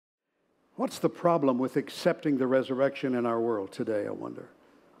What's the problem with accepting the resurrection in our world today, I wonder?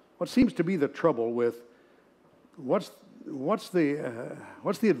 What seems to be the trouble with, what's the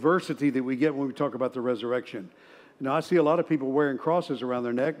adversity that we get when we talk about the resurrection? You know, I see a lot of people wearing crosses around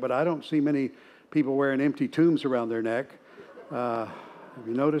their neck, but I don't see many people wearing empty tombs around their neck. Have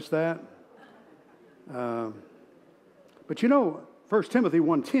you noticed that? But you know, 1 Timothy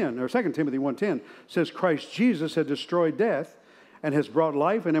 1:10 or 2 Timothy 1:10 says Christ Jesus had destroyed death and has brought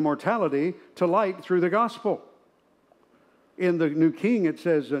life and immortality to light through the gospel. In the New King, it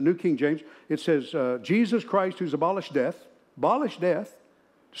says, New King James, it says, Jesus Christ, who's abolished death,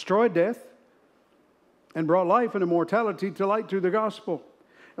 destroyed death, and brought life and immortality to light through the gospel.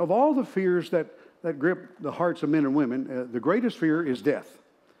 Of all the fears that grip the hearts of men and women, the greatest fear is death.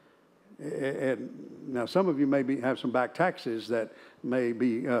 And now, some of you maybe have some back taxes that may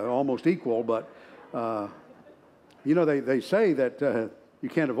be almost equal, but you know, they say that you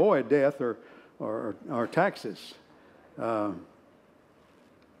can't avoid death or taxes. But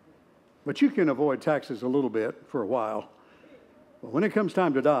you can avoid taxes a little bit for a while. But when it comes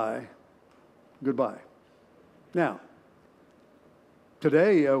time to die, goodbye. Now,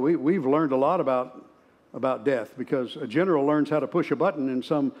 today we've learned a lot about death, because a general learns how to push a button in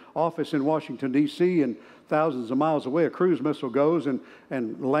some office in Washington, D.C., and thousands of miles away a cruise missile goes and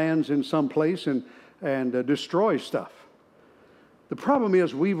lands in some place and destroys stuff. The problem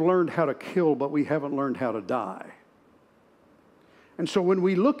is we've learned how to kill, but we haven't learned how to die. And so when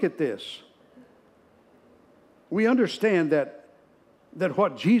we look at this, we understand that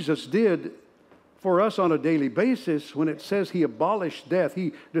what Jesus did for us on a daily basis, when it says he abolished death,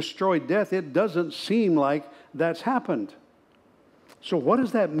 he destroyed death, it doesn't seem like that's happened. So what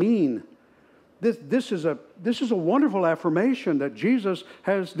does that mean? This is a wonderful affirmation that Jesus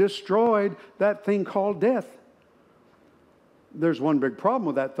has destroyed that thing called death. There's one big problem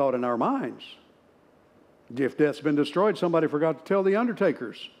with that thought in our minds. If death's been destroyed, somebody forgot to tell the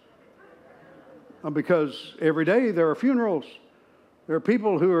undertakers. Because every day there are funerals. There are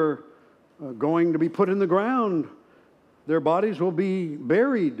people who are going to be put in the ground. Their bodies will be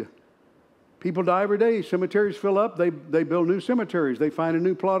buried. People die every day. Cemeteries fill up. They build new cemeteries. They find a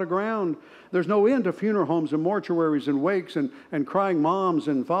new plot of ground. There's no end to funeral homes and mortuaries and wakes and crying moms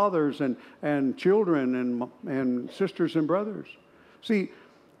and fathers and children and sisters and brothers. See,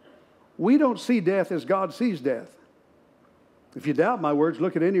 we don't see death as God sees death. If you doubt my words,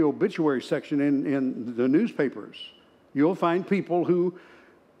 look at any obituary section in the newspapers. You'll find people who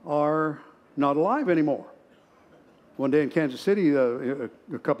are not alive anymore. One day in Kansas City, a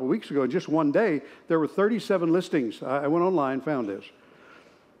couple of weeks ago, just one day, there were 37 listings. I went online, found this.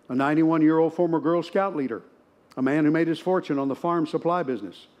 A 91-year-old former Girl Scout leader, a man who made his fortune on the farm supply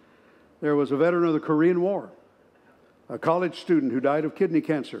business. There was a veteran of the Korean War, a college student who died of kidney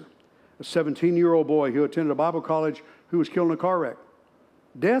cancer, a 17-year-old boy who attended a Bible college who was killed in a car wreck.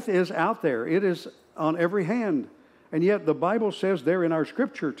 Death is out there. It is on every hand. And yet the Bible says there in our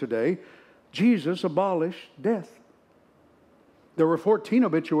scripture today, Jesus abolished death. There were 14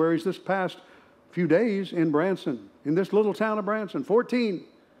 obituaries this past few days in Branson, in this little town of Branson, 14.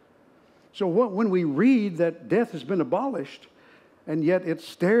 So when we read that death has been abolished, and yet it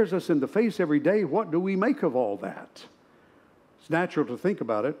stares us in the face every day, what do we make of all that? It's natural to think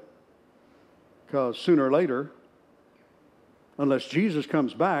about it, because sooner or later, unless Jesus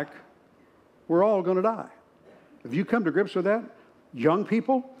comes back, we're all going to die. Have you come to grips with that? Young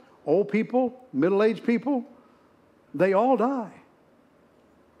people, old people, middle-aged people, they all die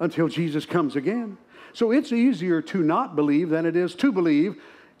until Jesus comes again. So it's easier to not believe than it is to believe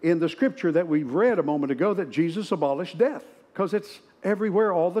in the scripture that we've read a moment ago, that Jesus abolished death, because it's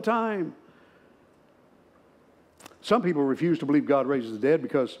everywhere all the time. Some people refuse to believe God raises the dead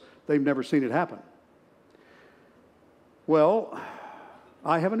because they've never seen it happen. Well,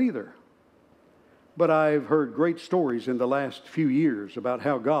 I haven't either. But I've heard great stories in the last few years about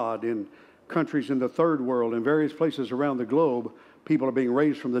how God, in countries in the third world, in various places around the globe, people are being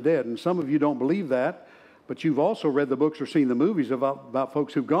raised from the dead. And some of you don't believe that, but you've also read the books or seen the movies about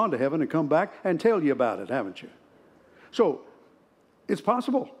folks who've gone to heaven and come back and tell you about it, haven't you? So, it's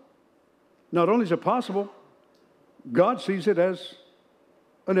possible. Not only is it possible, God sees it as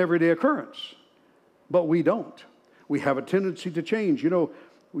an everyday occurrence, but we don't. We have a tendency to change. You know,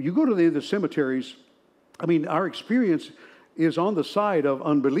 you go to the cemeteries, I mean, our experience is on the side of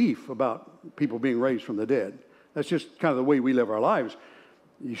unbelief about people being raised from the dead. That's just kind of the way we live our lives.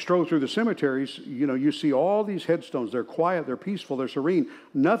 You stroll through the cemeteries, you know, you see all these headstones. They're quiet, they're peaceful, they're serene.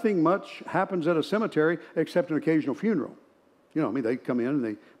 Nothing much happens at a cemetery except an occasional funeral. You know, I mean, they come in and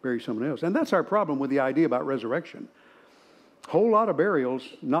they bury someone else. And that's our problem with the idea about resurrection. Whole lot of burials,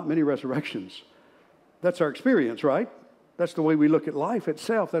 not many resurrections. That's our experience, right? That's the way we look at life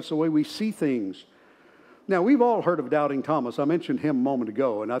itself. That's the way we see things. Now, we've all heard of Doubting Thomas. I mentioned him a moment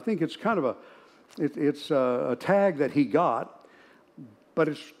ago, and I think it's kind of a tag that he got, but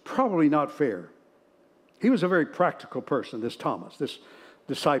it's probably not fair. He was a very practical person, this Thomas, this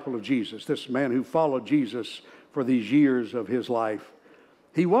disciple of Jesus, this man who followed Jesus for these years of his life.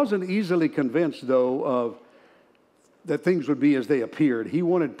 He wasn't easily convinced, though, that things would be as they appeared. He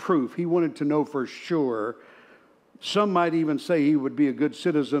wanted proof. He wanted to know for sure. Some might even say he would be a good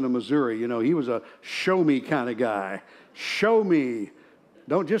citizen of Missouri. You know, he was a show-me kind of guy. Show me.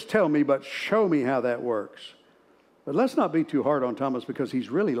 Don't just tell me, but show me how that works. But let's not be too hard on Thomas, because he's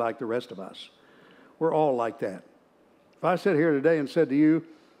really like the rest of us. We're all like that. If I sat here today and said to you,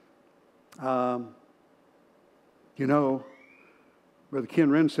 you know, Brother Ken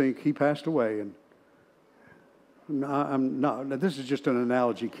Rensink, he passed away, and I'm not. This is just an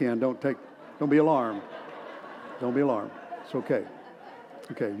analogy, Ken. Don't be alarmed. Don't be alarmed. It's okay.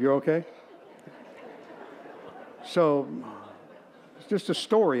 Okay, you're okay? So, it's just a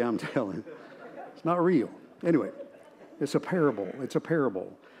story I'm telling. It's not real. Anyway, it's a parable. It's a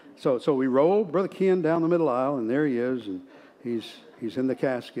parable. So we roll Brother Ken down the middle aisle, and there he is, and he's in the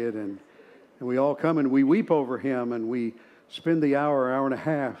casket, and we all come and we weep over him, and we spend the hour and a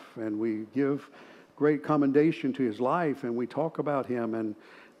half, and we give great commendation to his life, and we talk about him, and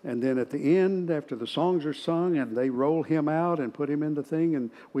then at the end, after the songs are sung, and they roll him out and put him in the thing,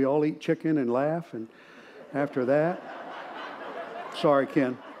 and we all eat chicken and laugh, and after that, sorry,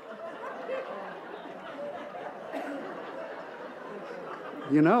 Ken.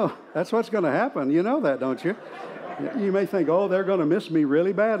 You know, that's what's going to happen. You know that, don't you? You may think, oh, they're going to miss me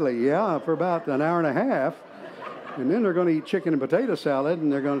really badly. Yeah, for about an hour and a half. And then they're going to eat chicken and potato salad,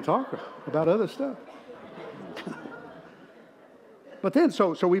 and they're going to talk about other stuff. But then,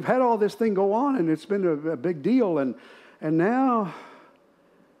 so we've had all this thing go on, and it's been a big deal. And now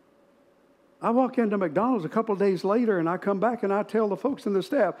I walk into McDonald's a couple of days later, and I come back, and I tell the folks in the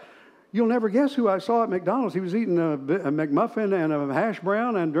staff, you'll never guess who I saw at McDonald's. He was eating a McMuffin and a hash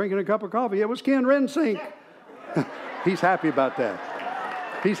brown and drinking a cup of coffee. It was Ken Rensink. He's happy about that.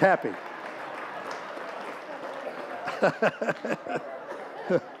 He's happy.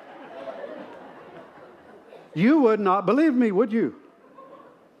 You would not believe me, would you?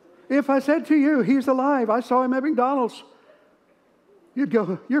 If I said to you, he's alive, I saw him at McDonald's, you'd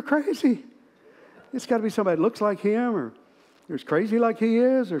go, you're crazy. It's got to be somebody that looks like him, or is crazy like he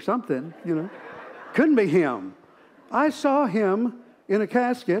is, or something, you know. Couldn't be him. I saw him in a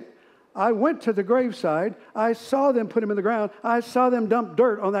casket. I went to the graveside. I saw them put him in the ground. I saw them dump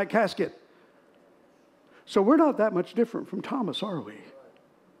dirt on that casket. So we're not that much different from Thomas, are we?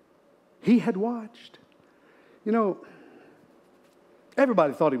 He had watched. You know,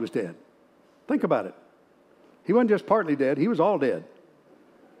 everybody thought he was dead. Think about it. He wasn't just partly dead. He was all dead.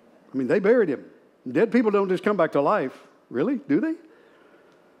 I mean, they buried him. Dead people don't just come back to life. Really? Do they?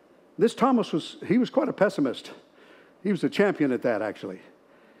 This Thomas was quite a pessimist. He was a champion at that, actually.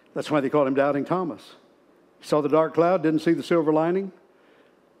 That's why they called him Doubting Thomas. He saw the dark cloud, didn't see the silver lining.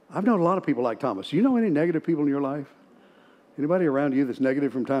 I've known a lot of people like Thomas. Do you know any negative people in your life? Anybody around you that's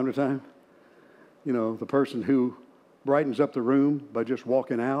negative from time to time? You know, the person who brightens up the room by just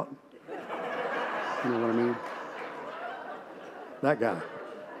walking out. You know what I mean? That guy.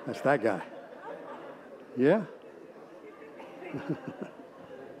 That's that guy. Yeah?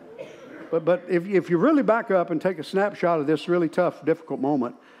 But if you really back up and take a snapshot of this really tough, difficult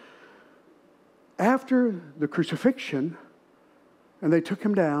moment, after the crucifixion, and they took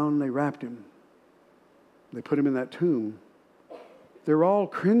him down, they wrapped him, they put him in that tomb, they're all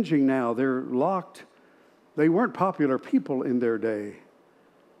cringing now. They're locked. They weren't popular people in their day.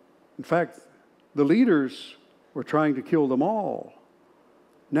 In fact, the leaders were trying to kill them all.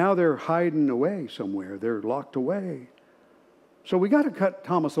 Now they're hiding away somewhere. They're locked away. So we got to cut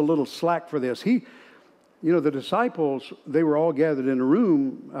Thomas a little slack for this. The disciples, they were all gathered in a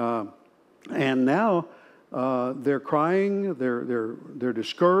room, and now they're crying, they're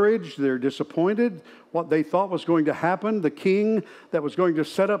discouraged, they're disappointed. What they thought was going to happen, the king that was going to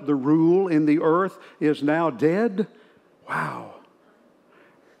set up the rule in the earth is now dead. Wow.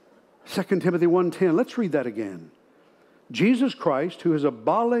 2 Timothy 1:10, let's read that again. Jesus Christ, who has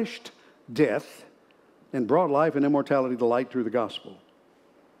abolished death and brought life and immortality to light through the gospel.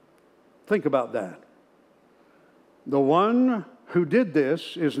 Think about that. The one who did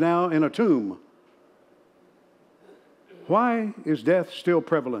this is now in a tomb. Why is death still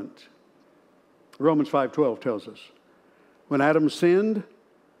prevalent? Romans 5:12 tells us. When Adam sinned,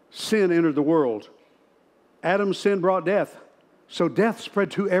 sin entered the world. Adam's sin brought death. So death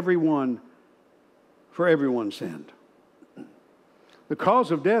spread to everyone, for everyone sinned. The cause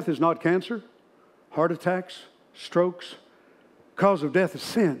of death is not cancer, heart attacks, strokes. The cause of death is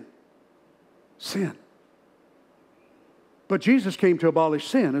sin. Sin. But Jesus came to abolish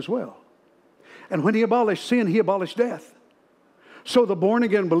sin as well. And when he abolished sin, he abolished death. So the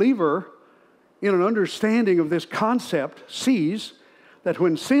born-again believer, in an understanding of this concept, sees that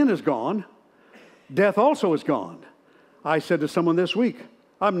when sin is gone, death also is gone. I said to someone this week,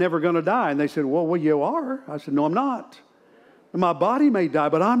 I'm never going to die. And they said, well, you are. I said, no, I'm not. My body may die,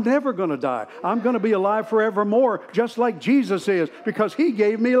 but I'm never going to die. I'm going to be alive forevermore, just like Jesus is, because he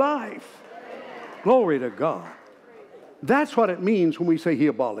gave me life. Glory to God. That's what it means when we say he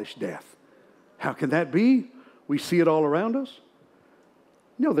abolished death. How can that be? We see it all around us.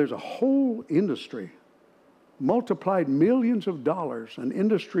 You know, there's a whole industry, multiplied millions of dollars, an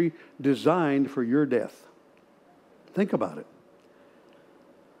industry designed for your death. Think about it.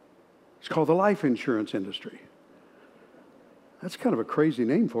 It's called the life insurance industry. That's kind of a crazy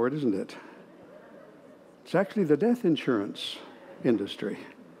name for it, isn't it? It's actually the death insurance industry.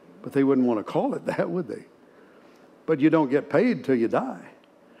 But they wouldn't want to call it that, would they? But you don't get paid till you die.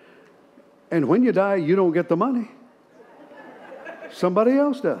 And when you die, you don't get the money. Somebody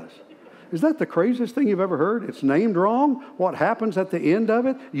else does. Is that the craziest thing you've ever heard? It's named wrong. What happens at the end of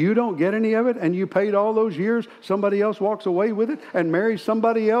it? You don't get any of it, and you paid all those years. Somebody else walks away with it and marries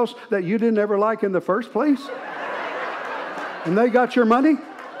somebody else that you didn't ever like in the first place. And they got your money?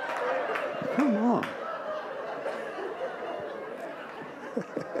 Come on.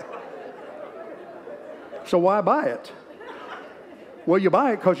 So why buy it? Well, you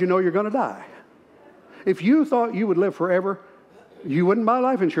buy it because you know you're going to die. If you thought you would live forever, you wouldn't buy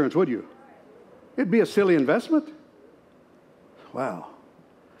life insurance, would you? It'd be a silly investment. Wow.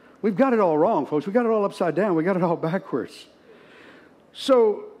 We've got it all wrong, folks. We've got it all upside down. We've got it all backwards.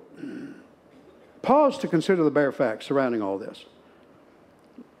 So, pause to consider the bare facts surrounding all this.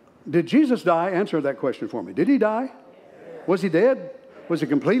 Did Jesus die? Answer that question for me. Did he die? Yes. Was he dead? Was he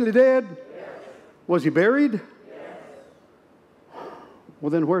completely dead? Yes. Was he buried? Yes. Well,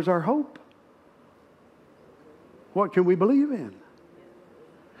 then where's our hope? What can we believe in?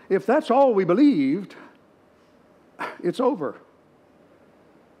 If that's all we believed, it's over.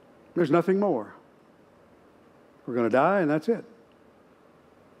 There's nothing more. We're going to die, and that's it.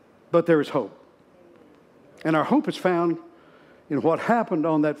 But there is hope. And our hope is found in what happened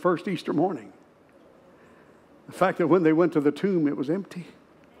on that first Easter morning. The fact that when they went to the tomb, it was empty.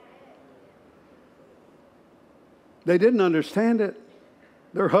 They didn't understand it.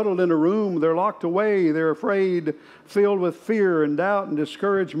 They're huddled in a room. They're locked away. They're afraid, filled with fear and doubt and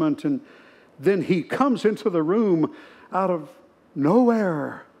discouragement. And then he comes into the room out of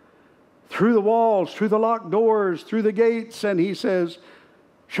nowhere, through the walls, through the locked doors, through the gates, and he says,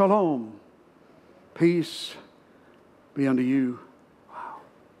 Shalom, peace be unto you. Wow.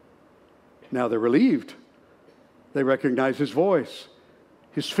 Now they're relieved. They recognize his voice.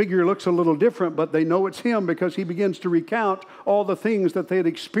 His figure looks a little different, but they know it's him because he begins to recount all the things that they had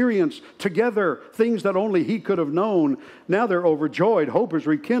experienced together, things that only he could have known. Now they're overjoyed. Hope is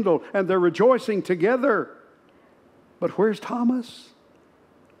rekindled, and they're rejoicing together. But where's Thomas?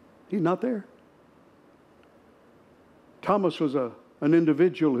 He's not there. Thomas was an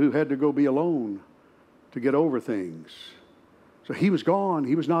individual who had to go be alone to get over things. So he was gone.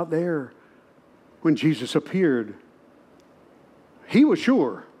 He was not there when Jesus appeared. He was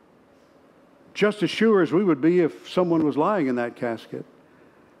sure, just as sure as we would be if someone was lying in that casket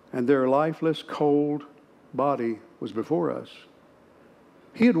and their lifeless, cold body was before us.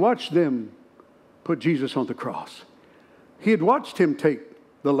 He had watched them put Jesus on the cross. He had watched him take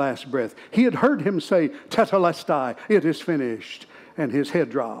the last breath. He had heard him say, Tetelestai, it is finished, and his head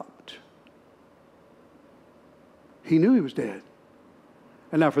dropped. He knew he was dead.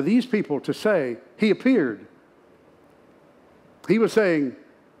 And now for these people to say, he appeared, he was saying,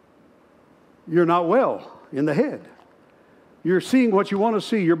 you're not well in the head. You're seeing what you want to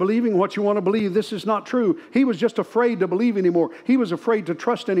see. You're believing what you want to believe. This is not true. He was just afraid to believe anymore. He was afraid to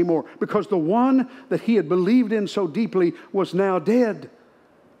trust anymore because the one that he had believed in so deeply was now dead.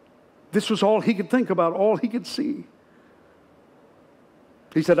 This was all he could think about, all he could see.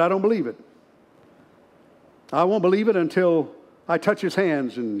 He said, I don't believe it. I won't believe it until I touch his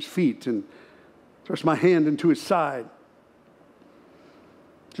hands and his feet and thrust my hand into his side.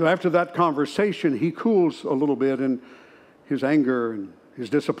 So after that conversation, he cools a little bit in his anger and his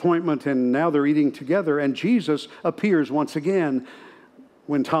disappointment, and now they're eating together, and Jesus appears once again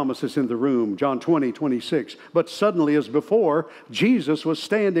when Thomas is in the room. John 20:26. But suddenly, as before, Jesus was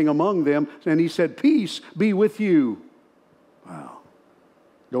standing among them, and he said, peace be with you. Wow.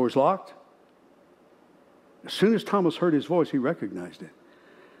 Doors locked. As soon as Thomas heard his voice, he recognized it.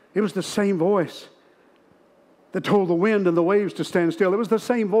 It was the same voice that told the wind and the waves to stand still. It was the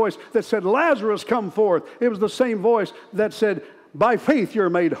same voice that said, Lazarus, come forth. It was the same voice that said, by faith you're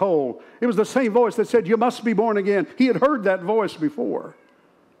made whole. It was the same voice that said, you must be born again. He had heard that voice before.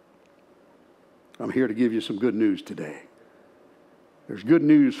 I'm here to give you some good news today. There's good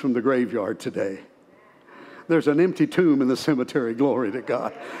news from the graveyard today. There's an empty tomb in the cemetery. Glory to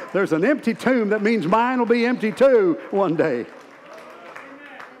God. There's an empty tomb. That means mine will be empty too one day.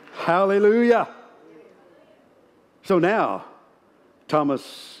 Hallelujah. So now,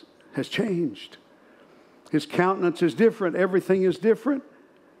 Thomas has changed. His countenance is different. Everything is different.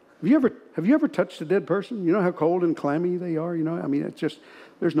 Have you ever touched a dead person? You know how cold and clammy they are? You know, I mean, it's just,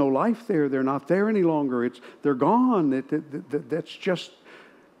 there's no life there. They're not there any longer. They're gone. It's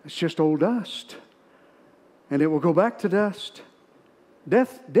just old dust. And it will go back to dust.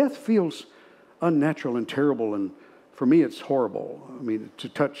 Death feels unnatural and terrible, and for me it's horrible. I mean, to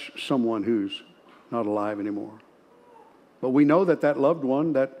touch someone who's not alive anymore. But we know that loved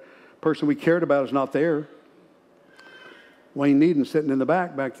one, that person we cared about, is not there. Wayne Needham sitting in the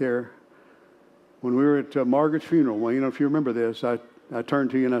back there. When we were at Margaret's funeral, well, you know, if you remember this, I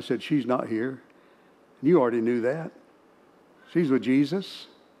turned to you and I said, she's not here. And you already knew that. She's with Jesus.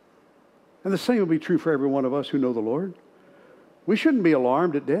 And the same will be true for every one of us who know the Lord. We shouldn't be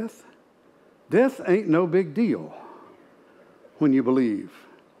alarmed at death. Death ain't no big deal when you believe,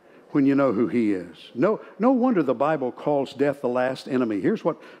 when you know who He is. No wonder the Bible calls death the last enemy. Here's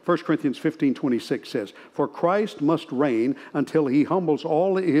what 1 Corinthians 15:26 says. For Christ must reign until He humbles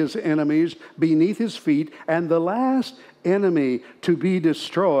all His enemies beneath His feet, and the last enemy to be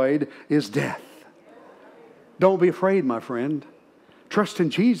destroyed is death. Don't be afraid, my friend. Trust in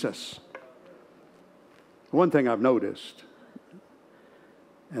Jesus. One thing I've noticed,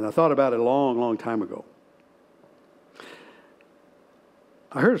 and I thought about it a long, long time ago.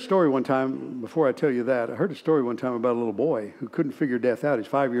 I heard a story one time, before I tell you that, I heard a story one time about a little boy who couldn't figure death out. He's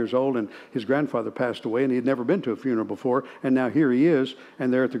 5 years old, and his grandfather passed away, and he had never been to a funeral before, and now here he is,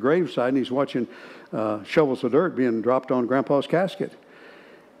 and they're at the graveside, and he's watching shovels of dirt being dropped on Grandpa's casket.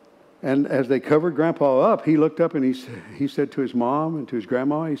 And as they covered Grandpa up, he looked up and he said to his mom and to his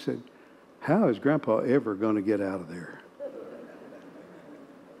grandma, he said, how is Grandpa ever going to get out of there?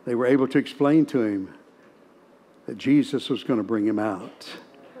 They were able to explain to him that Jesus was going to bring him out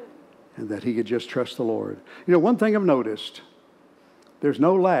and that he could just trust the Lord. You know, one thing I've noticed, there's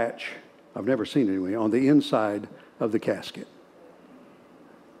no latch, I've never seen it anyway, on the inside of the casket.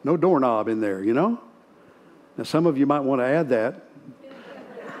 No doorknob in there, you know? Now, some of you might want to add that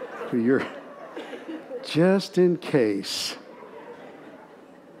to your, just in case.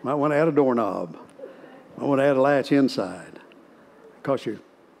 Might want to add a doorknob. I want to add a latch inside. It costs you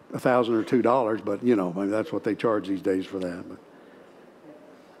 $1,000 or $2, but you know, I mean, that's what they charge these days for that.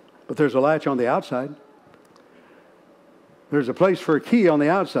 But there's a latch on the outside. There's a place for a key on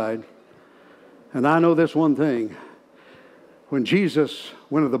the outside. And I know this one thing. When Jesus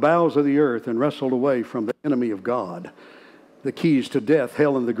went to the bowels of the earth and wrestled away from the enemy of God, the keys to death,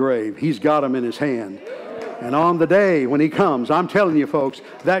 hell, and the grave, He's got them in His hand. And on the day when He comes, I'm telling you folks,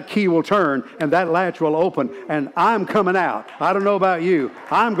 that key will turn and that latch will open and I'm coming out. I don't know about you.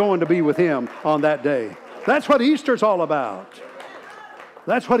 I'm going to be with Him on that day. That's what Easter's all about.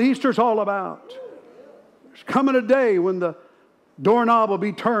 That's what Easter's all about. There's coming a day when the doorknob will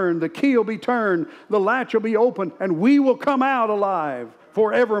be turned, the key will be turned, the latch will be opened, and we will come out alive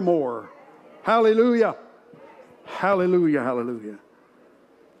forevermore. Hallelujah. Hallelujah, hallelujah.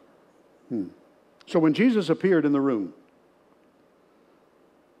 So when Jesus appeared in the room,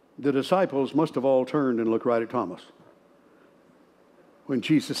 the disciples must have all turned and looked right at Thomas. When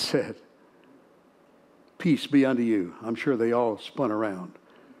Jesus said, peace be unto you, I'm sure they all spun around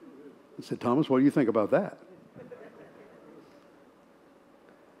and said, Thomas, what do you think about that?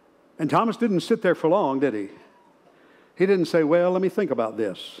 And Thomas didn't sit there for long, did he? He didn't say, well, let me think about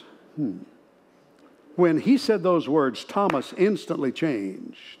this. When he said those words, Thomas instantly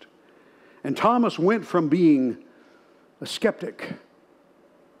changed. And Thomas went from being a skeptic,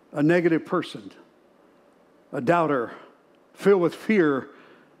 a negative person, a doubter, filled with fear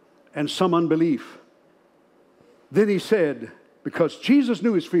and some unbelief. Then he said, because Jesus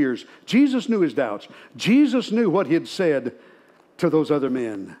knew his fears, Jesus knew his doubts, Jesus knew what he had said to those other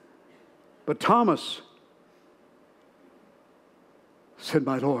men. But Thomas said,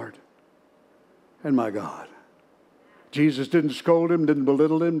 my Lord and my God. Jesus didn't scold him, didn't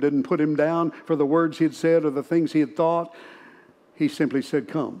belittle him, didn't put him down for the words he had said or the things he had thought. He simply said,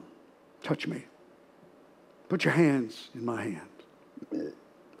 come, touch me. Put your hands in my hand.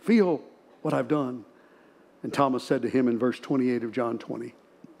 Feel what I've done. And Thomas said to him in verse 28 of John 20,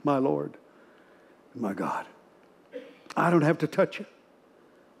 my Lord and my God. I don't have to touch you.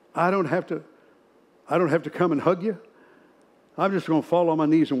 I don't have to come and hug you. I'm just going to fall on my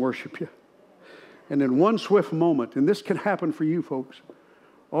knees and worship you. And in one swift moment, and this can happen for you folks,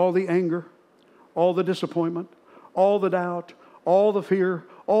 all the anger, all the disappointment, all the doubt, all the fear,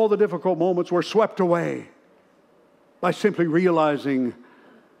 all the difficult moments were swept away by simply realizing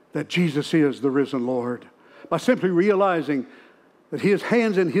that Jesus is the risen Lord. By simply realizing that his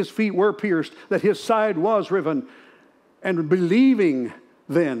hands and his feet were pierced, that his side was riven, and believing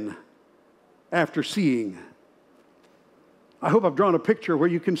then after seeing. I hope I've drawn a picture where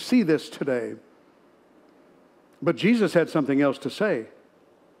you can see this today. But Jesus had something else to say.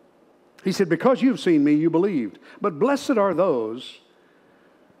 He said, because you've seen me, you believed. But blessed are those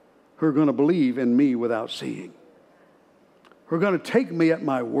who are going to believe in me without seeing. Who are going to take me at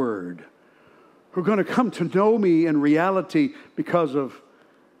my word. Who are going to come to know me in reality because of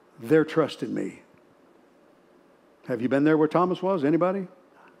their trust in me. Have you been there where Thomas was? Anybody?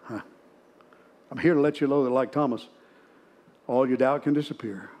 Huh. I'm here to let you know that like Thomas, all your doubt can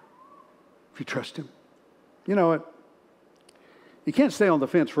disappear if you trust him. You know what? You can't stay on the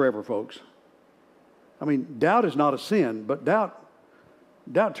fence forever, folks. I mean, doubt is not a sin, but doubt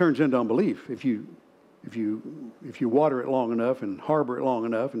turns into unbelief if you water it long enough and harbor it long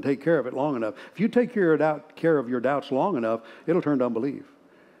enough and take care of it long enough. If you take care of your doubts long enough, it'll turn to unbelief.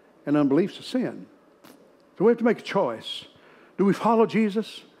 And unbelief's a sin. So we have to make a choice. Do we follow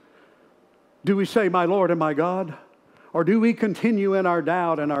Jesus? Do we say, my Lord and my God? Or do we continue in our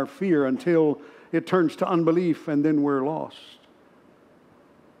doubt and our fear until it turns to unbelief and then we're lost?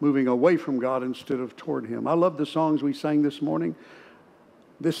 Moving away from God instead of toward him. I love the songs we sang this morning.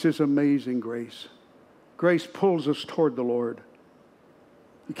 This is amazing grace. Grace pulls us toward the Lord.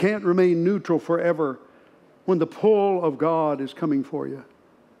 You can't remain neutral forever when the pull of God is coming for you.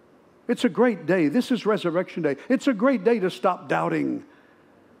 It's a great day. This is Resurrection Day. It's a great day to stop doubting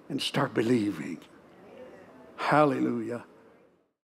and start believing. Hallelujah.